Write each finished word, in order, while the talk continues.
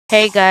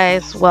Hey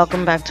guys,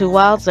 welcome back to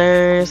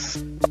Wowzers.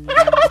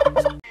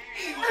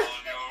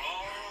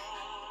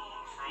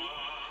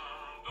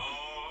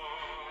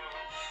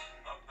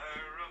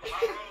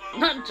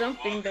 Not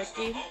jumping,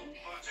 Becky.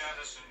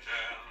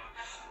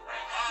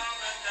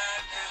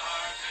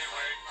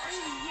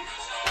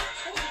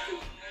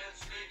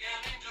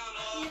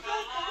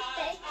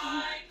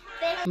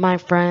 My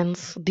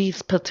friends,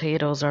 these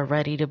potatoes are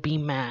ready to be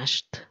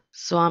mashed.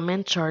 So I'm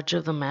in charge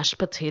of the mashed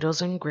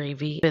potatoes and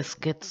gravy,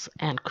 biscuits,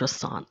 and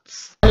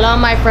croissants. Hello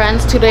my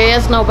friends, today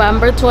is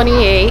November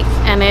 28th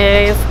and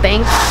it is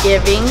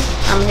Thanksgiving.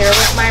 I'm here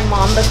with my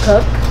mom, the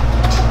cook.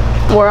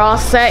 We're all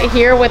set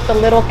here with the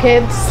little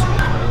kids.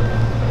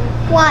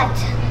 What?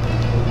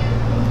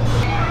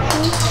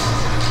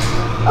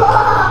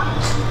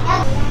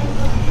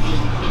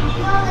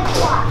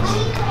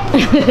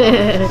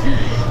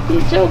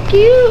 He's so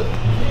cute.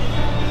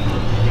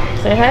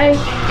 Say hi.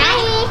 Hi.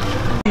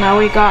 Now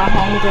we got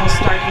home, we're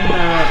starting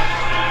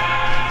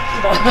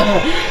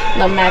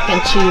the mac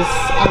and cheese.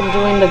 I'm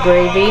doing the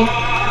gravy.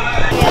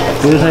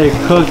 This is how you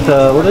cook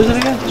the, what is it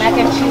again? Mac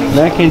and cheese.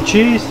 Mac and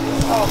cheese?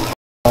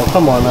 Oh,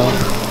 come on now.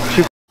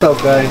 She f***ed up,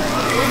 guys.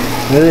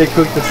 Then they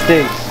cook the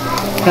steak.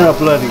 Kind of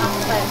bloody.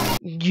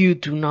 You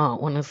do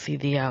not want to see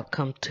the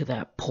outcome to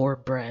that poor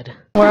bread.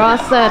 We're all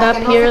set up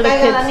here, the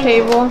kids'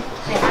 table.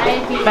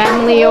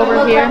 Family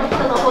over here.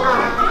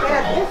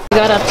 We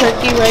got a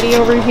turkey ready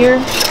over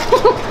here.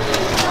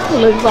 It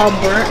looks all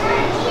burnt,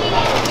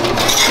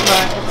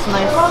 but it's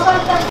nice.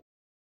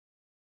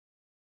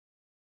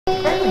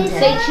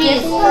 Say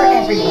cheese for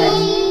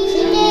everybody.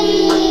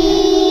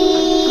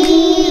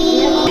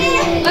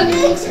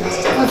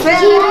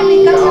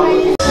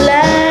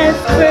 Last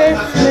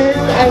Christmas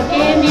I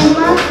gave you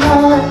my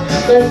heart,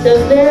 but the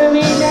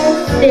very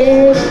next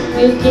day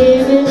you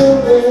gave it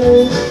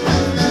away.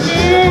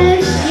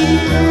 This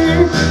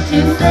year, to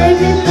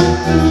save it from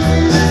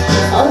tears,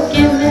 I'll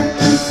give it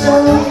to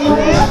someone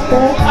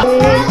that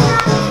way.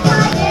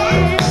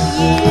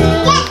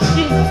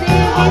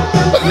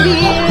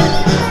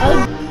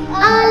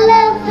 All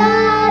of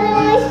that I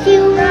wish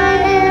you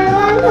run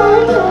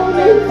home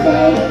and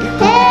say,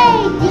 hey,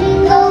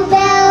 jingle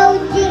bell,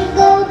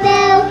 jingle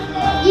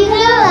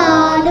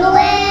all the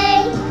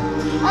way.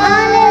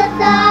 All of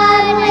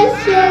that I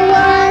wish you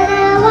run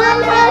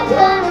home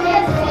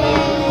and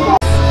say.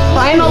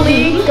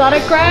 Finally, got a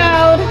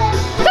crowd.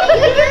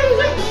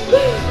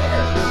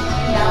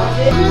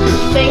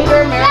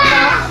 Singer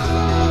marathon.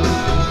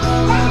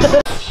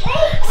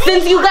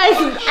 Since you guys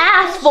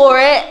asked for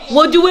it,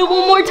 we'll do it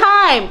one more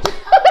time.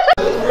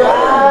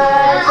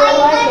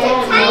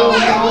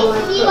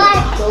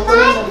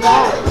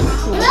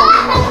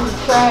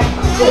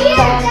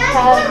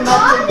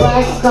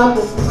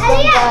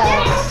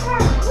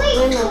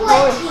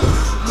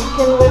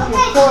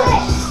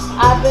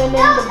 I've been in the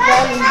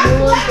valley,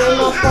 you ain't been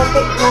no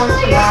perfect lunch.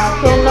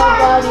 Can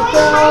nobody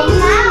tell me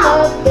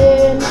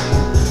nothing?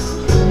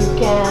 You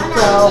can't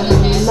tell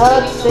me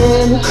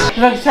nothing.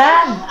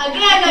 Roxanne,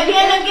 Again.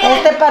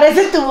 te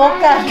parece tu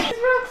boca.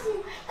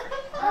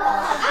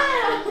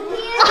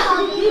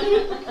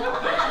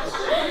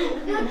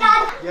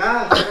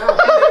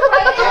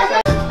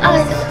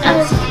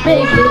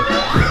 Baby,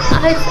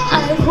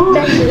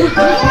 baby.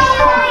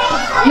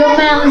 Yo,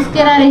 Mountains,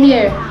 get out of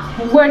here.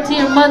 Word to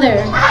your mother.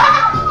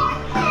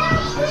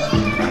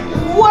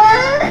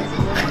 Word.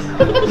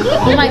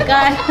 Oh my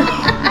God.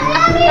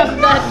 I'm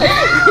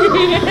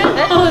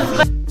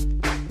done.